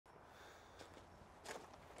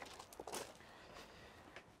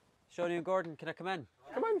Johnny and Gordon, can I come in?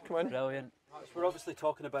 Come on, come on. Brilliant. We're obviously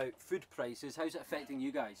talking about food prices. How's it affecting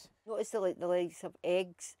you guys? Notice that the likes of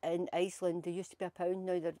eggs in Iceland, they used to be £1,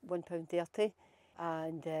 now they're £1.30.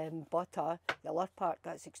 And butter, the Lur Park,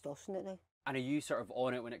 that's extortionate now. And are you sort of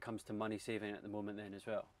on it when it comes to money saving at the moment then as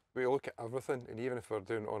well? We look at everything, and even if we're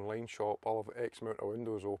doing an online shop, I'll have X amount of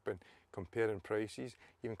windows open, comparing prices,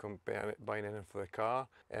 even buying anything for the car.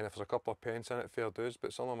 And if there's a couple of pence in it, fair dues,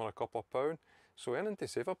 but some of them are a couple of pound. So anything to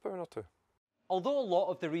save a pound or two. Although a lot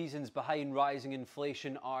of the reasons behind rising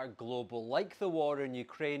inflation are global, like the war in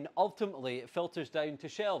Ukraine, ultimately it filters down to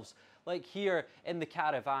shelves. Like here in the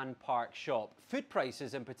Caravan Park shop. Food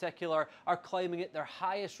prices in particular are climbing at their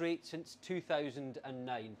highest rate since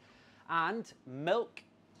 2009. And milk,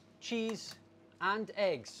 cheese and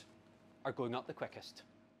eggs are going up the quickest.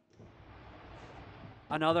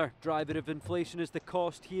 Another driver of inflation is the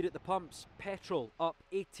cost here at the pumps. Petrol up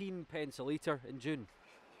 18p a litre in June.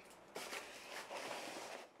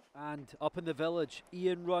 And up in the village,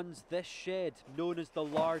 Ian runs this shed known as the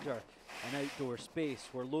larder, an outdoor space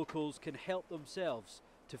where locals can help themselves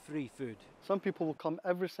to free food. Some people will come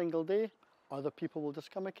every single day, other people will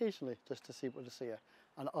just come occasionally just to see what is here.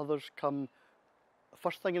 And others come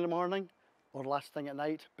first thing in the morning or last thing at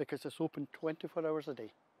night because it's open 24 hours a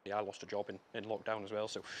day. Yeah, I lost a job in lockdown as well,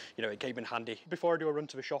 so it came in handy. Before I do a run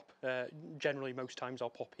to the shop, generally most times I'll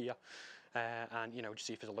pop here and just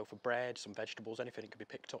see if there's a loaf of bread, some vegetables, anything that could be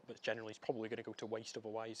picked up, but generally it's probably going to go to waste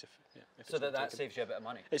otherwise. If so that saves you a bit of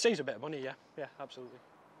money? It saves a bit of money, yeah, absolutely.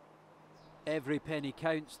 Every penny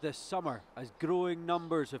counts this summer as growing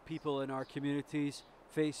numbers of people in our communities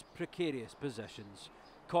face precarious positions.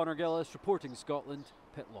 Conor Gillis reporting Scotland,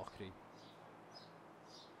 Pitlochry.